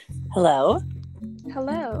Hello.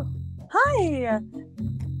 Hello, Hi.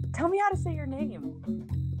 Tell me how to say your name.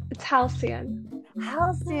 it's Halcyon.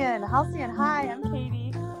 Halcyon. Halcyon. Hi, I'm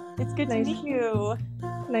Katie. It's good to Nice, meet you.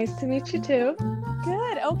 nice to meet you too.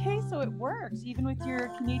 Good. Okay, so it worked. Even with your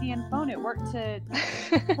Canadian phone, it worked to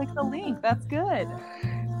click the link. That's good.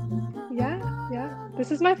 Yeah.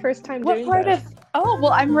 This is my first time What doing part this. of... Oh,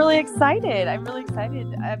 well, I'm really excited. I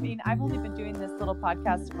mean, I've only been doing this little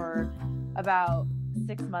podcast for about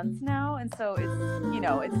 6 months now, and so it's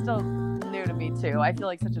still new to me too. I feel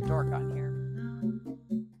like such a dork on here.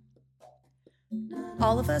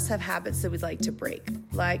 All of us have habits that we'd like to break,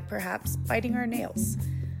 like perhaps biting our nails.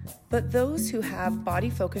 But those who have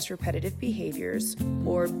body-focused repetitive behaviors,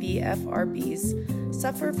 or BFRBs,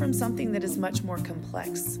 suffer from something that is much more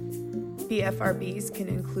complex. BFRBs can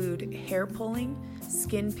include hair pulling,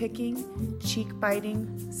 skin picking, cheek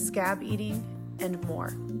biting, scab eating, and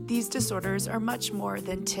more. These disorders are much more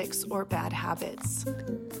than tics or bad habits.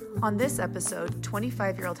 On this episode,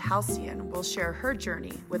 25-year-old Halcyon will share her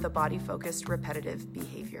journey with a body-focused repetitive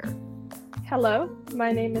behavior. Hello,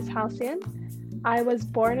 my name is Halcyon. I was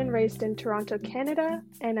born and raised in Toronto, Canada,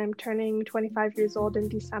 and I'm turning 25 years old in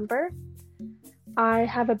December. I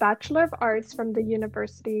have a Bachelor of Arts from the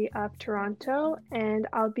University of Toronto, and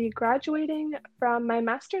I'll be graduating from my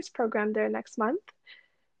master's program there next month.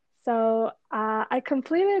 So I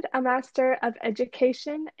completed a Master of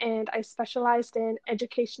Education, and I specialized in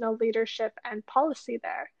educational leadership and policy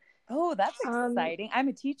there. Oh, that's Um, exciting. I'm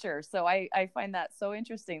a teacher, so I find that so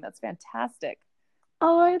interesting. That's fantastic.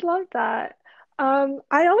 oh, I love that.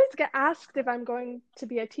 I always get asked if I'm going to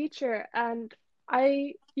be a teacher, and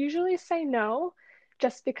I usually say no,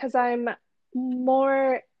 just because I'm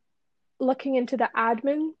more looking into the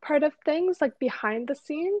admin part of things, like behind the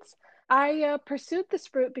scenes. I pursued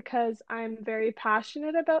this route because I'm very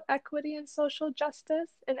passionate about equity and social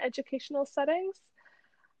justice in educational settings,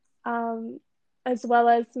 um, as well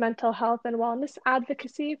as mental health and wellness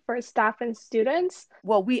advocacy for staff and students.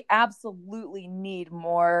 Well, we absolutely need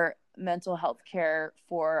more mental health care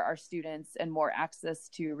for our students and more access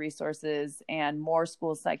to resources and more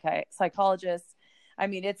school psychologists. I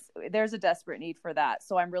mean, there's a desperate need for that.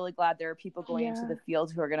 So I'm really glad there are people going into Yeah, the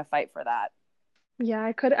field who are going to fight for that. yeah,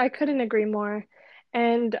 I couldn't agree more.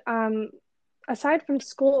 And aside from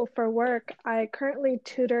school for work, I currently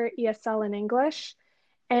tutor ESL in English.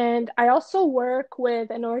 And I also work with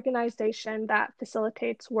an organization that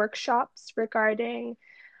facilitates workshops regarding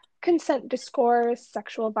consent discourse,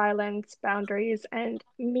 sexual violence, boundaries, and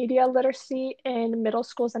media literacy in middle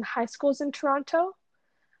schools and high schools in Toronto.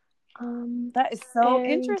 That is so And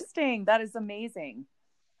interesting. That is amazing.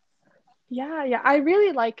 yeah, I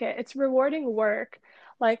really like it. It's rewarding work.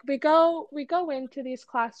 Like we go into these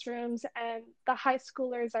classrooms and the high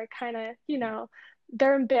schoolers are kind of,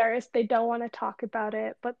 they're embarrassed. They don't want to talk about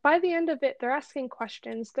it. But by the end of it, they're asking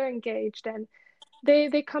questions, they're engaged, and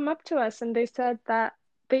they come up to us and they said that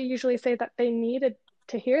they usually say that they needed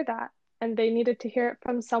to hear that and they needed to hear it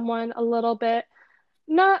from someone a little bit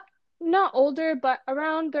not not older but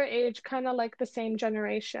around their age, kind of like the same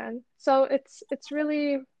generation. So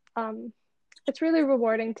um it's really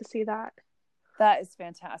rewarding to see that. That is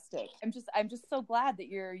fantastic. I'm just so glad that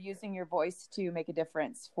you're using your voice to make a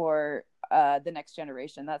difference for the next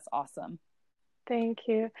generation. That's awesome. Thank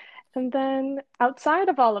you. And then outside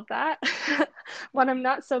of all of that, when I'm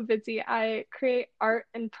not so busy, I create art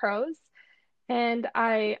and prose. And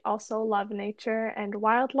I also love nature and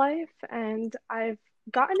wildlife. And I've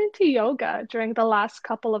gotten into yoga during the last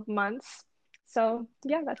couple of months. So,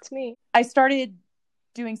 yeah, that's me. I started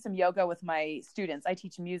doing some yoga with my students. I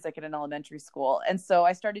teach music at an elementary school. And so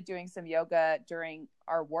I started doing some yoga during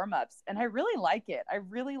our warm-ups, and I really like it. I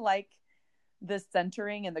really like the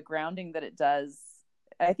centering and the grounding that it does.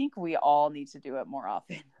 I think we all need to do it more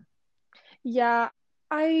often. Yeah,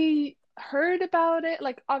 I heard about it.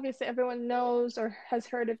 Like, obviously, everyone knows or has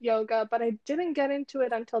heard of yoga, but I didn't get into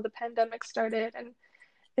it until the pandemic started. And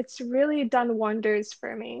it's really done wonders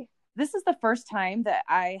for me. This is the first time that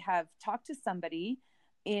I have talked to somebody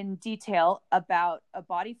in detail about a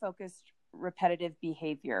body focused repetitive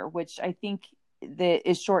behavior, which I think that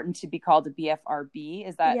is shortened to be called a BFRB.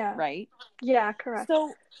 Is that Yeah, right? yeah, correct.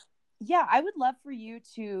 So, yeah, I would love for you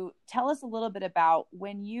to tell us a little bit about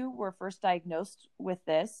when you were first diagnosed with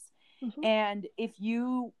this Mhm. and if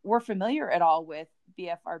you were familiar at all with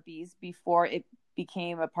BFRBs before it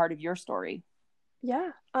became a part of your story.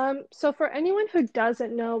 Yeah. So for anyone who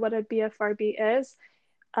doesn't know what a BFRB is,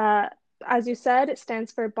 uh, as you said, it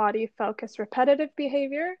stands for body focused repetitive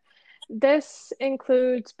behavior. This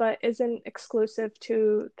includes, but isn't exclusive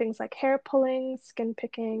to, things like hair pulling, skin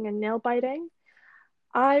picking, and nail biting.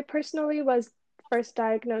 I personally was first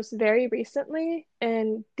diagnosed very recently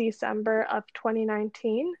in December of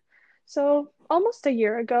 2019, so almost a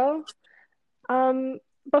year ago. Um,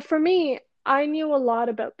 but for me, I knew a lot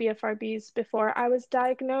about BFRBs before I was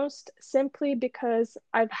diagnosed simply because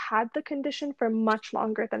I've had the condition for much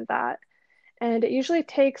longer than that. And it usually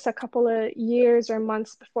takes a couple of years or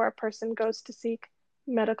months before a person goes to seek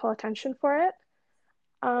medical attention for it.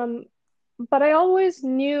 Um, but I always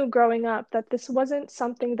knew growing up that this wasn't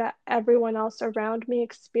something that everyone else around me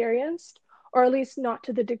experienced, or at least not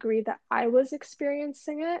to the degree that I was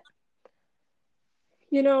experiencing it.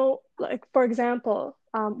 Like for example,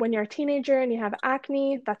 when you're a teenager and you have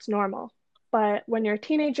acne, that's normal. But when you're a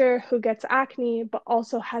teenager who gets acne but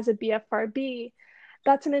also has a BFRB,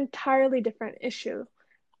 that's an entirely different issue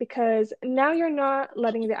because now you're not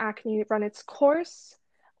letting the acne run its course.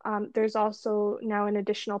 There's also now an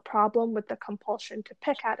additional problem with the compulsion to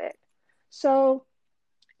pick at it. So,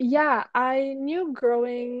 yeah, I knew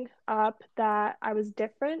growing up that I was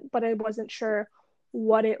different, but I wasn't sure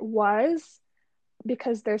what it was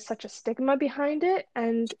because there's such a stigma behind it.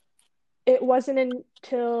 And it wasn't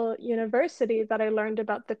until university that I learned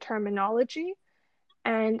about the terminology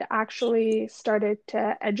and actually started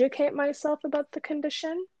to educate myself about the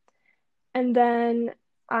condition. And then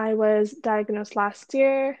I was diagnosed last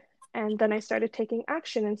year, and then I started taking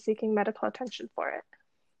action and seeking medical attention for it.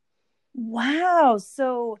 Wow.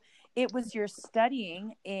 So it was your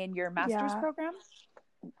studying in your master's Yeah. program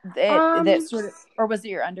that sort of, or was it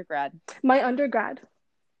your undergrad? My undergrad.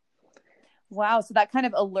 Wow. So that kind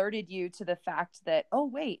of alerted you to the fact that, oh,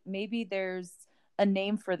 wait, maybe there's a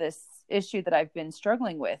name for this issue that I've been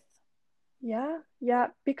struggling with. Yeah, yeah.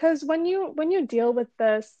 Because when you deal with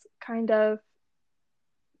this kind of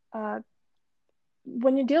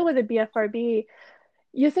when you deal with a BFRB,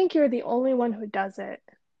 you think you're the only one who does it.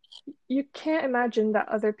 You can't imagine that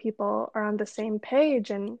other people are on the same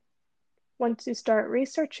page. And once you start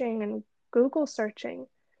researching and Google searching,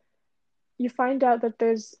 you find out that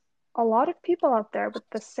there's a lot of people out there with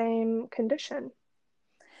the same condition.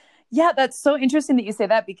 Yeah, that's so interesting that you say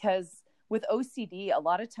that because with OCD, a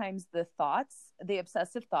lot of times the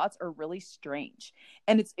obsessive thoughts are really strange.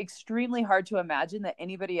 And it's extremely hard to imagine that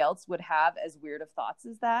anybody else would have as weird of thoughts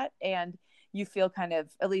as that. And you feel kind of,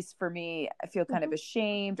 at least for me, I feel kind of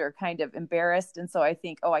ashamed or kind of embarrassed. And so I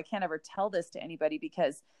think, oh, I can't ever tell this to anybody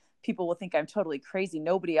because people will think I'm totally crazy.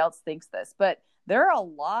 Nobody else thinks this. But there are a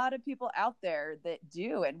lot of people out there that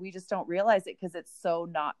do, and we just don't realize it because it's so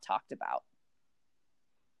not talked about.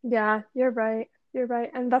 Yeah, you're right. You're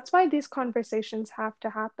right. And that's why these conversations have to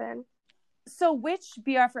happen. So which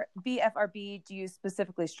BFRB do you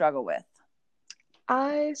specifically struggle with?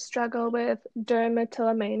 I struggle with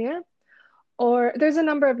dermatillomania, or there's a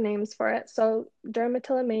number of names for it. So,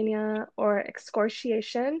 dermatillomania or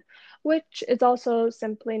excoriation, which is also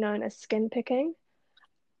simply known as skin picking.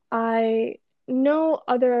 I know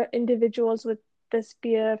other individuals with this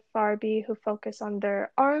BFRB who focus on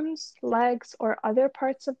their arms, legs, or other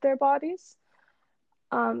parts of their bodies.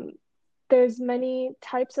 Um, there's many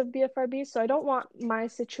types of BFRB, so I don't want my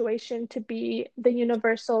situation to be the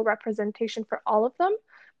universal representation for all of them,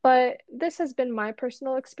 but this has been my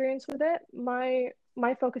personal experience with it. My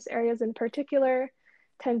focus areas in particular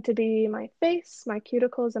tend to be my face, my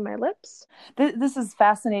cuticles, and my lips. This is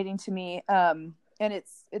fascinating to me, and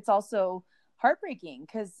it's also heartbreaking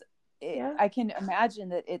because Yeah. I can imagine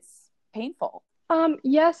that it's painful.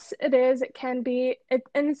 Yes, it is. It can be.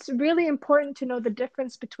 And it's really important to know the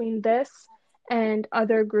difference between this and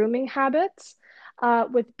other grooming habits.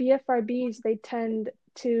 With BFRBs, they tend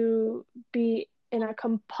to be in a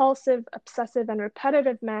compulsive, obsessive, and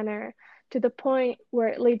repetitive manner to the point where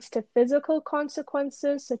it leads to physical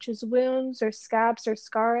consequences such as wounds or scabs or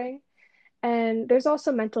scarring. And there's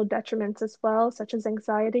also mental detriments as well, such as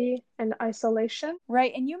anxiety and isolation.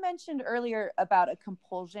 Right. And you mentioned earlier about a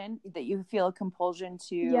compulsion, that you feel a compulsion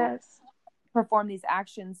to Yes. perform these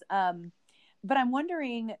actions. But I'm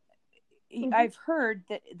wondering, I've heard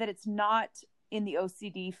that it's not in the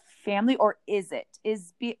OCD family, or is it?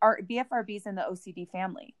 Are BFRBs in the OCD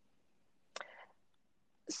family?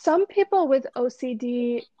 Some people with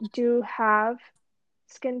OCD do have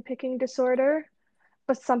skin picking disorder,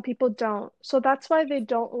 but some people don't. So that's why they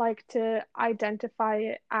don't like to identify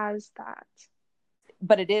it as that.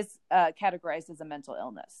 But it is categorized as a mental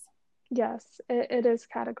illness. Yes, it is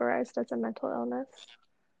categorized as a mental illness.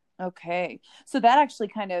 Okay. So that actually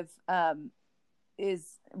kind of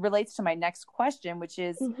relates to my next question, which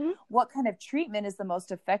is what kind of treatment is the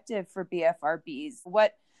most effective for BFRBs?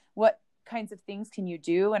 What kinds of things can you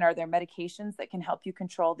do, and are there medications that can help you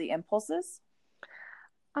control the impulses?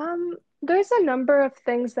 There's a number of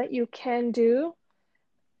things that you can do.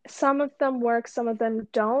 Some of them work, some of them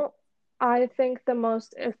don't. I think the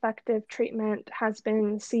most effective treatment has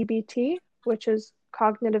been CBT, which is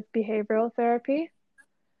cognitive behavioral therapy.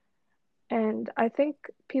 And I think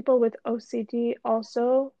people with OCD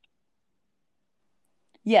also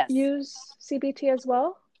Yes. use CBT as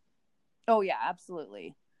well. Oh yeah,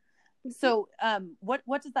 absolutely. So,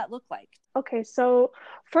 what does that look like? Okay, so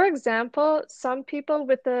for example, some people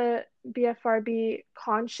with the BFRB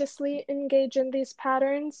consciously engage in these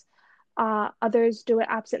patterns. Others do it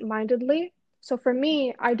absent-mindedly. So for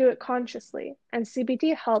me, I do it consciously, and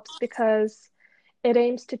CBT helps because it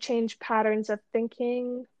aims to change patterns of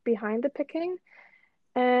thinking behind the picking.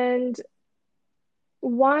 And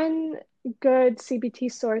one good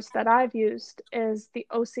CBT source that I've used is the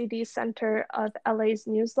OCD Center of LA's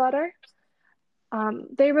newsletter.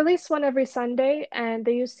 They release one every Sunday, and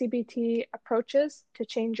they use CBT approaches to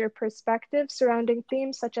change your perspective surrounding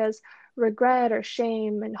themes such as regret or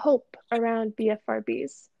shame and hope around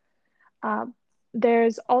BFRBs.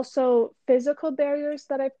 There's also physical barriers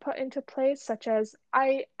that I've put into place, such as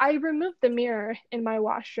I removed the mirror in my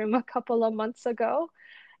washroom a couple of months ago,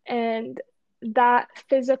 and that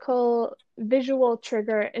physical visual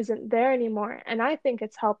trigger isn't there anymore. And I think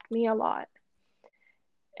it's helped me a lot.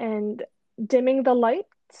 And dimming the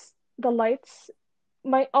lights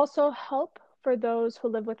might also help for those who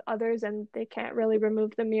live with others and they can't really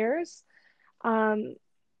remove the mirrors. Um,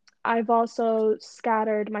 I've also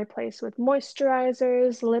scattered my place with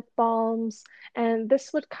moisturizers, lip balms, and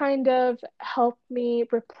this would kind of help me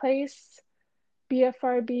replace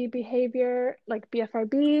BFRB behavior, like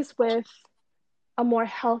BFRBs, with a more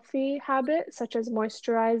healthy habit, such as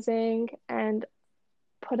moisturizing and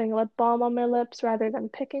putting lip balm on my lips rather than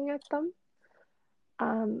picking at them.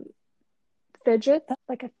 Um, Fidget,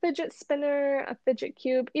 like a fidget spinner, a fidget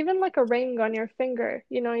cube, even like a ring on your finger,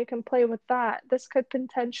 you can play with that. This could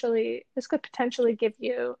potentially give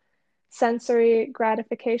you sensory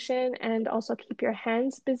gratification and also keep your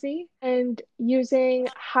hands busy. And using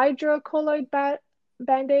hydrocolloid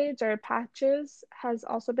band-aids or patches has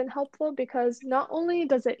also been helpful because not only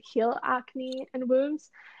does it heal acne and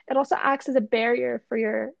wounds, it also acts as a barrier for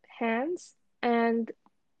your hands and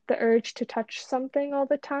the urge to touch something all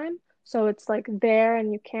the time. So it's like there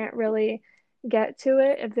and you can't really get to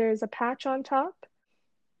it if there's a patch on top.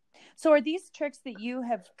 So, are these tricks that you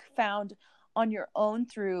have found on your own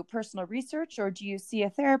through personal research, or do you see a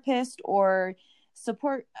therapist or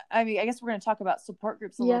support? I mean, I guess we're going to talk about support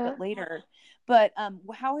groups a little Yeah, bit later, but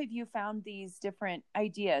how have you found these different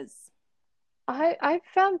ideas? I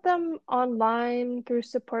found them online through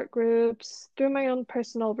support groups, through my own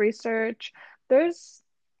personal research. There's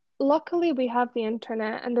Luckily we have the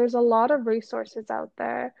internet and there's a lot of resources out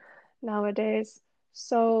there nowadays.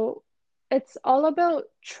 So it's all about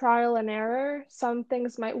trial and error. Some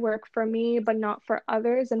things might work for me, but not for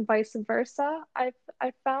others, and vice versa. I've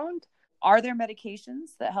found. Are there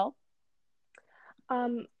medications that help?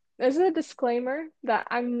 Um, there's a disclaimer that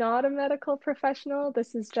I'm not a medical professional.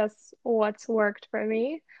 This is just what's worked for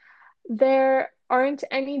me. There aren't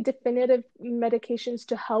any definitive medications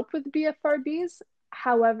to help with BFRBs.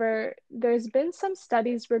 However, there's been some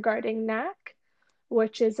studies regarding NAC,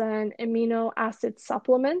 which is an amino acid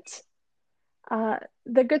supplement.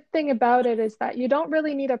 The good thing about it is that you don't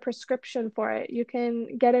really need a prescription for it. You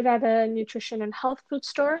can get it at a nutrition and health food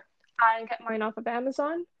store. I get mine off of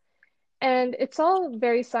Amazon. And it's all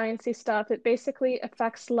very sciencey stuff. It basically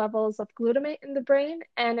affects levels of glutamate in the brain,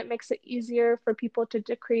 and it makes it easier for people to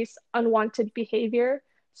decrease unwanted behavior,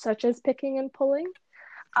 such as picking and pulling.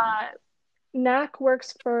 Uh, NAC it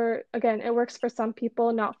works for some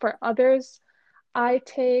people, not for others. I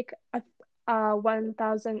take a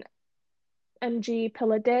 1,000 mg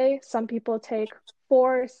pill a day. Some people take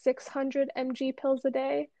 600 mg pills a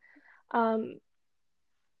day. Um,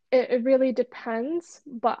 it really depends,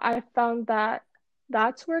 but I found that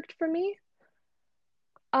that's worked for me.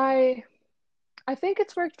 I I think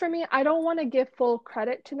it's worked for me. I don't want to give full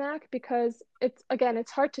credit to NAC because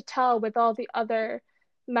it's hard to tell with all the other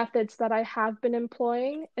methods that I have been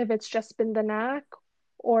employing if it's just been the NAC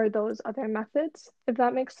or those other methods, if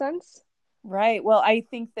that makes sense. Right. Well, I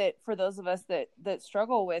think that for those of us that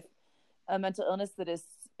struggle with a mental illness that is,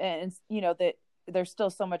 and that there's still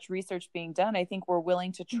so much research being done, I think we're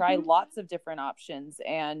willing to try Mhm. lots of different options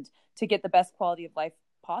and to get the best quality of life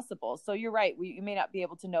possible. So you're right. You may not be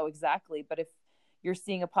able to know exactly, but if you're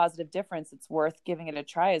seeing a positive difference, it's worth giving it a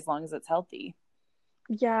try as long as it's healthy.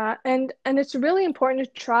 Yeah, and it's really important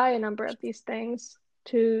to try a number of these things.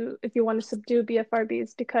 if you want to subdue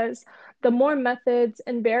BFRBs, because the more methods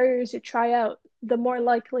and barriers you try out, the more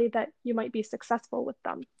likely that you might be successful with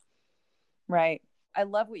them. Right. I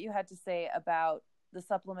love what you had to say about the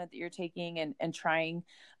supplement that you're taking and trying.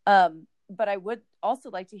 But I would also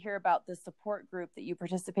like to hear about the support group that you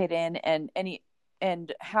participate in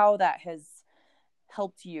and how that has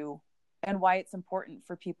helped you and why it's important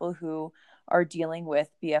for people who are dealing with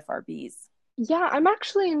BFRBs. Yeah, I'm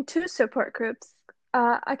actually in two support groups.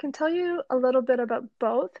 I can tell you a little bit about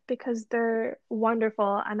both because they're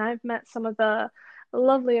wonderful, and I've met some of the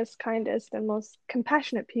loveliest, kindest, and most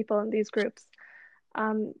compassionate people in these groups.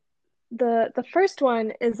 Um, the first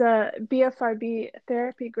one is a BFRB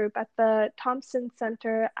therapy group at the Thompson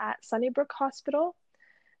Center at Sunnybrook Hospital.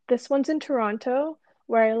 This one's in Toronto,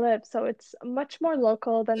 where I live, so it's much more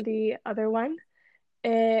local than the other one.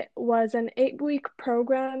 It was an 8-week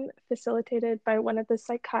program facilitated by one of the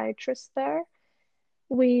psychiatrists there.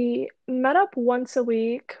 We met up once a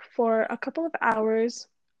week for a couple of hours,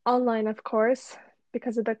 online, of course,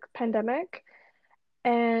 because of the pandemic.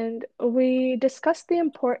 And we discussed the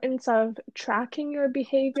importance of tracking your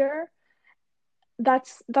behavior.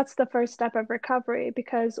 That's the first step of recovery,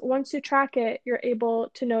 because once you track it, you're able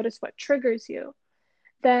to notice what triggers you.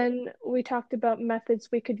 Then we talked about methods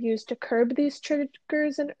we could use to curb these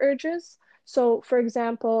triggers and urges. So, for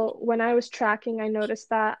example, when I was tracking, I noticed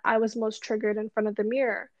that I was most triggered in front of the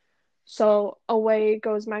mirror. So away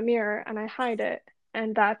goes my mirror and I hide it,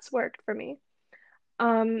 and that's worked for me.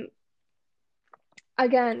 Um,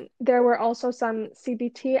 Again, there were also some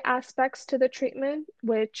CBT aspects to the treatment,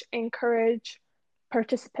 which encourage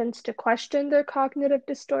participants to question their cognitive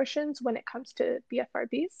distortions when it comes to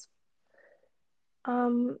BFRBs.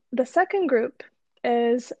 The second group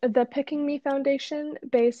is the Picking Me Foundation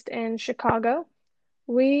based in Chicago.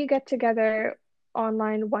 We get together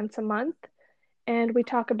online once a month and we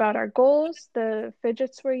talk about our goals, the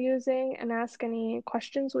fidgets we're using, and ask any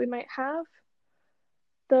questions we might have.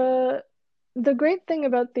 The the great thing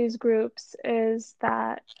about these groups is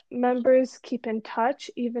that members keep in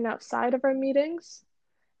touch even outside of our meetings.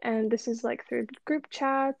 And this is like through group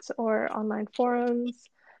chats or online forums.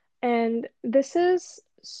 And this is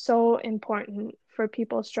so important for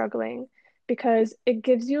people struggling because it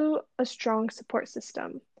gives you a strong support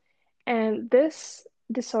system. And this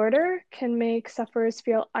disorder can make sufferers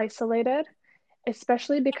feel isolated,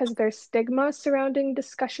 especially because there's stigma surrounding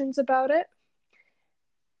discussions about it.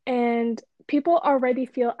 And people already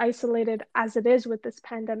feel isolated as it is with this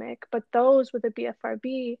pandemic, but those with a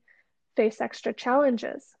BFRB face extra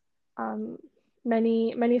challenges. Um,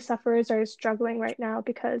 many sufferers are struggling right now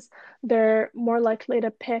because they're more likely to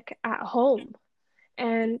pick at home.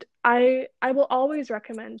 And I will always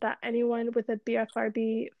recommend that anyone with a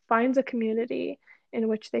BFRB finds a community in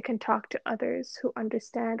which they can talk to others who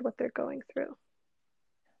understand what they're going through.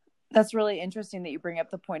 That's really interesting that you bring up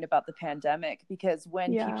the point about the pandemic, because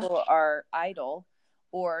when people are idle,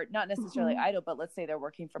 or not necessarily idle, but let's say they're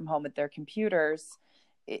working from home at their computers,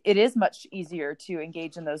 it is much easier to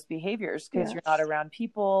engage in those behaviors because you're not around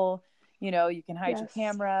people. You can hide your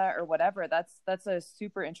camera or whatever. That's a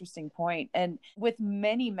super interesting point. And with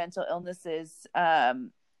many mental illnesses,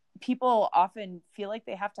 people often feel like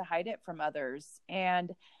they have to hide it from others.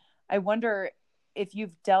 And I wonder if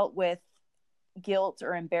you've dealt with guilt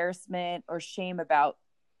or embarrassment or shame about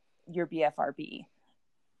your BFRB.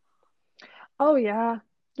 Oh yeah.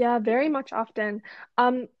 Yeah, very much often.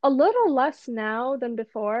 A little less now than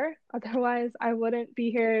before. Otherwise, I wouldn't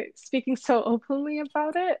be here speaking so openly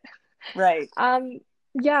about it. Right.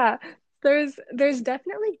 Yeah, there's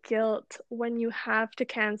definitely guilt when you have to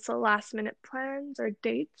cancel last minute plans or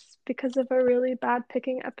dates because of a really bad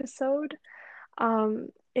picking episode.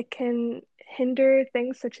 It can hinder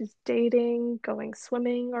things such as dating, going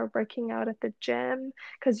swimming, or working out at the gym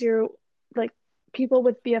because you're like people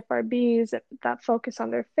with BFRBs that focus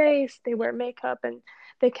on their face, they wear makeup, and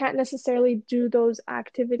they can't necessarily do those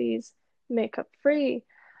activities makeup free.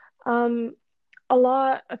 Um, a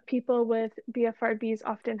lot of people with BFRBs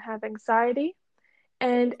often have anxiety,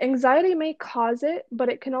 and anxiety may cause it, but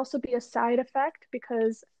it can also be a side effect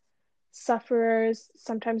because sufferers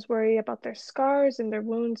sometimes worry about their scars and their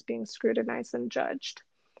wounds being scrutinized and judged.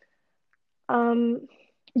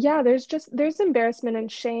 Yeah, there's embarrassment and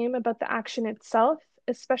shame about the action itself,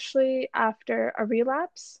 especially after a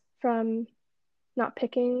relapse from not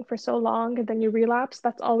picking for so long and then you relapse.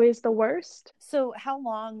 That's always the worst. So how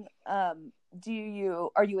long are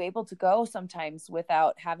you able to go sometimes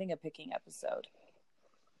without having a picking episode?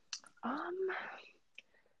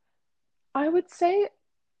 I would say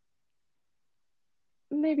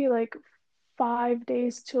maybe like 5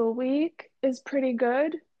 days to a week. is pretty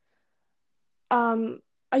good. Um,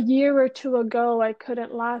 a year or two ago, I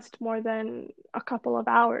couldn't last more than a couple of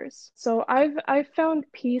hours. So I've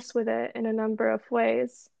found peace with it in a number of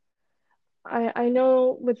ways. I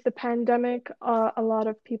know with the pandemic, a lot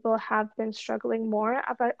of people have been struggling more,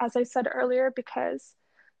 as I said earlier, because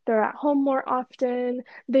they're at home more often.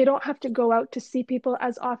 They don't have to go out to see people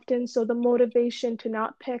as often, so the motivation to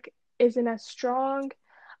not pick isn't as strong.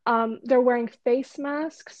 They're wearing face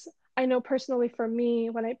masks. I know personally for me,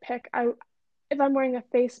 when I pick, if I'm wearing a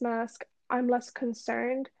face mask, I'm less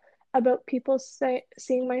concerned about people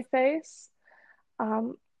seeing my face.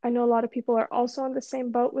 I know a lot of people are also on the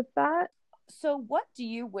same boat with that. So, what do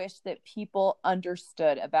you wish that people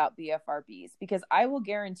understood about BFRBs? Because I will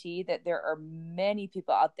guarantee that there are many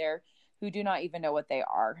people out there who do not even know what they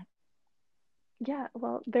are. Yeah,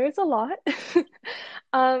 well, there's a lot.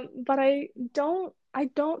 But I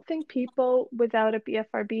don't think people without a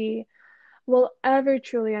BFRB will ever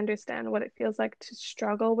truly understand what it feels like to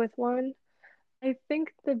struggle with one. I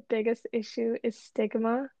think the biggest issue is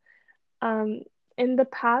stigma. Um, in the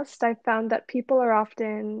past, I found that people are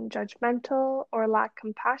often judgmental or lack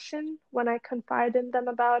compassion when I confide in them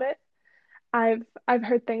about it. I've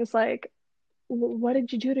heard things like, What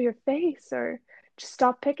did you do to your face?" or "Just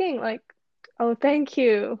stop picking." Like, "Oh, thank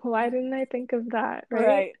you. Why didn't I think of that?"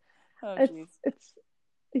 Right? Right. Oh, It's geez. it's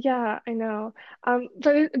yeah, I know.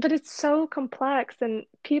 But it's so complex, and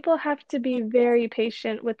people have to be very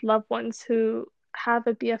patient with loved ones who have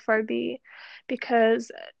a BFRB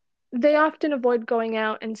because they often avoid going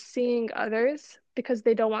out and seeing others because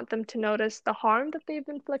they don't want them to notice the harm that they've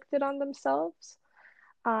inflicted on themselves.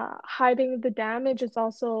 Hiding the damage is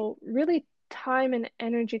also really time and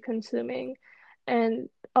energy consuming, and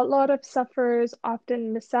a lot of sufferers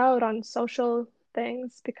often miss out on social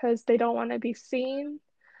things because they don't want to be seen.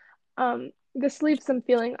 This leaves them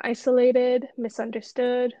feeling isolated,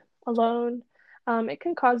 misunderstood, alone. It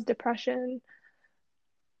can cause depression.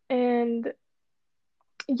 And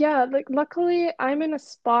yeah, like luckily I'm in a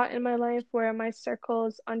spot in my life where my circle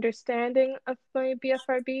is understanding of my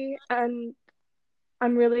BFRB, and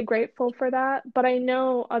I'm really grateful for that. But I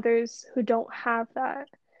know others who don't have that.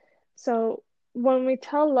 So when we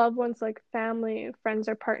tell loved ones like family, friends,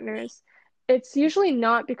 or partners, it's usually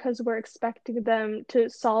not because we're expecting them to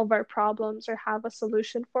solve our problems or have a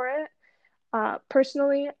solution for it.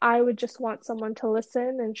 Personally, I would just want someone to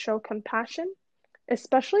listen and show compassion,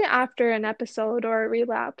 especially after an episode or a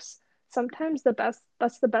relapse. Sometimes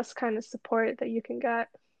that's the best kind of support that you can get.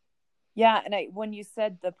 Yeah, and when you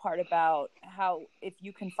said the part about how if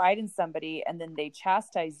you confide in somebody and then they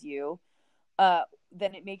chastise you, uh,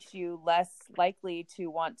 then it makes you less likely to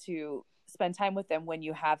want to spend time with them when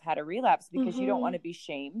you have had a relapse because you don't want Mm-hmm. to be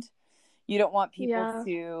shamed. You don't want people Yeah,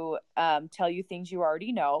 to tell you things you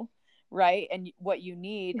already know, right? And what you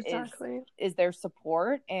need exactly. is their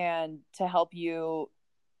support and to help you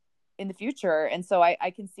in the future. And so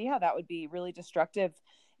I can see how that would be really destructive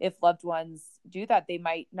if loved ones do that. They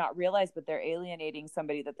might not realize, but they're alienating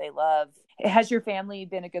somebody that they love. Has your family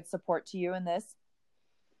been a good support to you in this?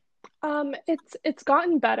 It's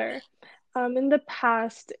gotten better. In the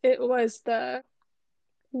past, it was the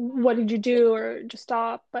 "What did you do?" or "Just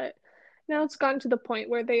stop," but now it's gotten to the point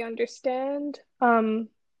where they understand.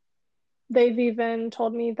 They've even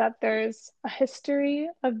told me that there's a history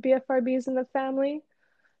of BFRBs in the family,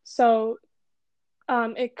 so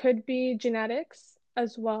it could be genetics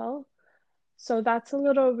as well. So that's a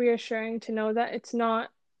little reassuring to know that it's not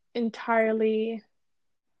entirely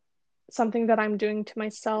something that I'm doing to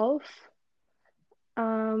myself.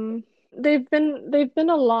 Um, they've been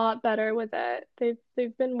a lot better with it.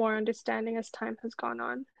 They've been more understanding as time has gone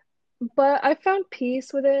on. But I found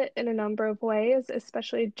peace with it in a number of ways,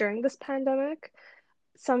 especially during this pandemic.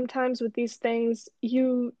 Sometimes with these things,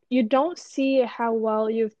 you don't see how well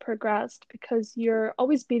you've progressed because you're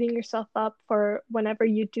always beating yourself up for whenever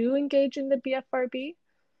you do engage in the BFRB.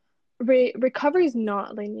 Recovery is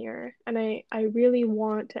not linear, and I really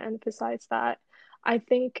want to emphasize that. I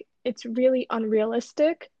think it's really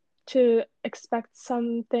unrealistic to expect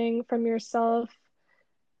something from yourself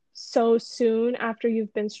so soon after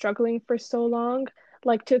you've been struggling for so long.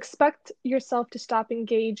 Like to expect yourself to stop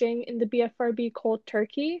engaging in the BFRB cold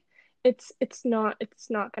turkey, it's not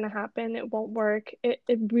gonna happen. It won't work. It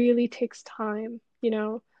really takes time, you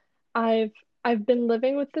know. I've I've been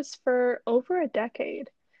living with this for over a decade.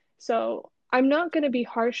 So I'm not gonna be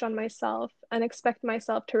harsh on myself and expect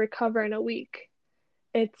myself to recover in a week.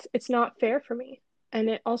 It's not fair for me. And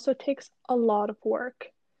it also takes a lot of work.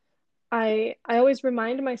 I always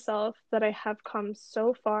remind myself that I have come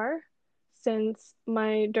so far since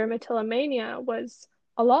my dermatillomania was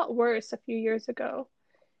a lot worse a few years ago.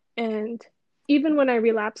 And even when I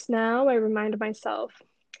relapse now, I remind myself,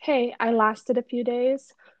 hey, I lasted a few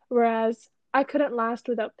days, whereas I couldn't last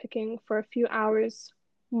without picking for a few hours,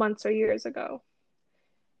 months, or years ago.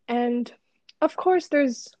 And of course,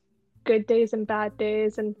 there's good days and bad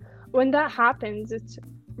days. And when that happens, it's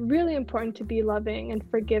really important to be loving and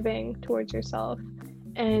forgiving towards yourself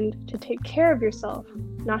and to take care of yourself,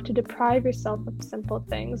 not to deprive yourself of simple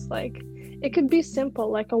things. Like, it could be simple,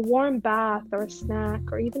 like a warm bath or a snack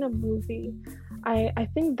or even a movie. I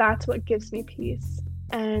think that's what gives me peace.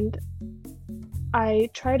 And I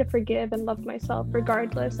try to forgive and love myself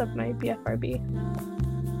regardless of my BFRB.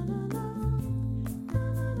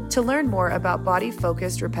 To learn more about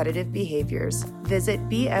body-focused repetitive behaviors, visit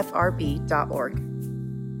bfrb.org.